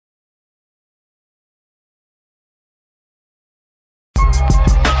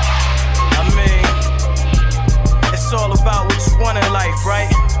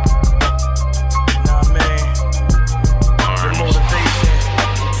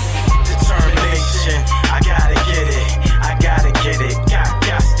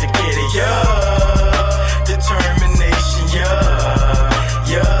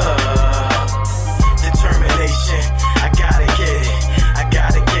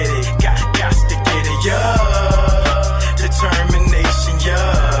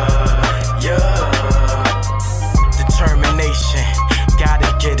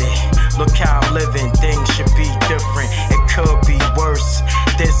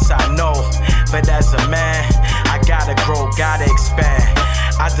But as a man, I gotta grow, gotta expand.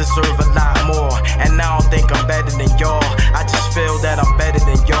 I deserve a lot more, and I don't think I'm better than y'all. I just feel that I'm better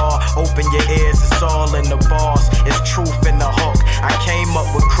than y'all. Open your ears, it's all in the bars. It's truth in the hook. I came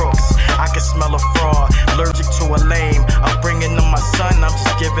up with crooks. I can smell a fraud, allergic to a lame. I'm bringing them my son, I'm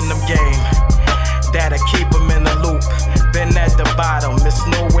just giving them game. That'll keep them in the loop. Been at the bottom, it's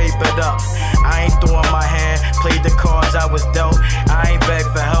no way but up. I ain't throwing my hand, played the cards I was dealt. I ain't beg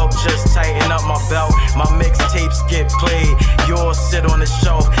for help, just tighten up my belt. My mixtapes get played, yours sit on the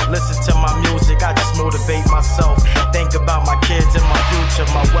shelf. Listen to my music, I just motivate myself. Think about my kids and my future,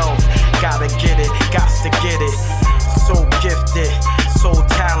 my wealth. Gotta get it, gots to get it. So gifted, so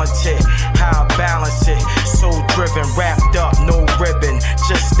talented, how I balance it. So driven, wrapped up, no ribbon.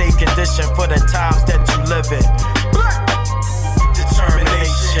 Just stay conditioned for the times that you live in.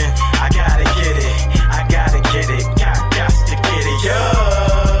 Determination, I gotta get it, I gotta get it, got to get it,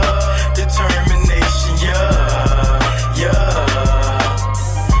 yeah. Determination, yeah, yeah.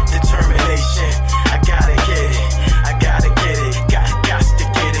 Determination, I gotta get it, I gotta get it, got to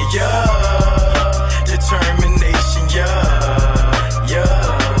get it, yeah. Determination, yeah,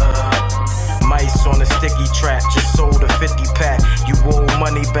 yeah. Mice on a sticky trap, just sold a 50 pack. You owe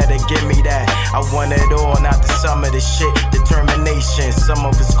money, better give me that. I want it all, not the sum of the shit. Determination, some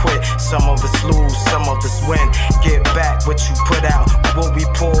of us quit, some of us lose, some of us win. Get back what you put out, what we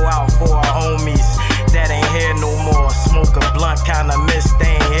pull out for our homies that ain't here no more. Smoke a blunt, kinda miss,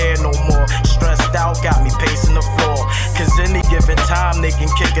 they ain't here no more. Stressed out, got me pacing the floor. Cause any given time they can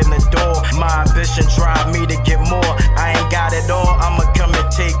kick in the door. My ambition drive me to get more. I ain't got it all, I'ma come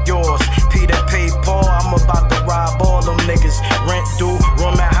and take yours. Peter pay Paul, I'm about to rob all them niggas. Rent due,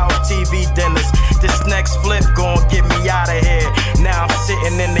 room at house, TV dinners. This next flip gon' get me out of here. Now I'm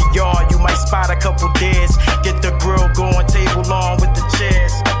sitting in the yard, you might spot a couple deers. Get the grill going, table on with the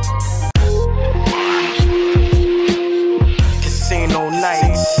chairs. Casino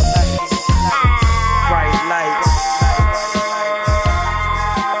nights, bright lights,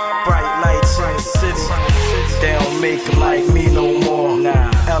 bright lights in the city. They don't make 'em like me no more.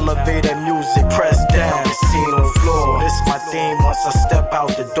 Elevator music, press down, casino floor. This my theme once I step out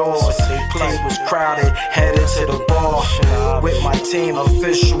the doors. Tables crowded, headed to the bar. With my team,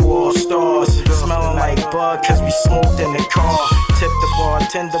 official all stars. Smelling like bud, cause we smoked in the car. Tip the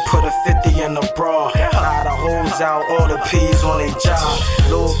bartender, put a 50 in the bra. Lot of hoes out, all the P's on their job.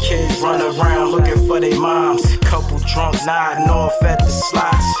 Little kids run around looking for their moms. Couple drunks nodding off at the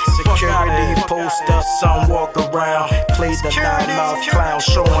slots. Security post up, some walk around. Play the loudmouth clown,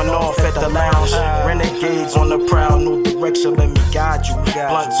 showing off at the lounge. Renegades on the prowl, new direction, let me guide you.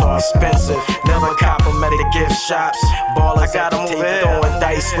 Blunts are expensive, never complimented the gift shops. Ballers got them take throwing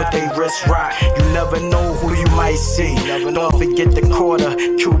dice with they wrist rock. You never know who you might see. Don't forget the quarter,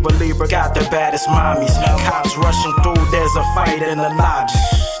 Cuba Libre got the baddest mommies. Cops rushing through, there's a fight in the lobby.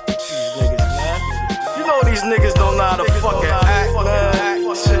 You know these niggas don't know how to fucking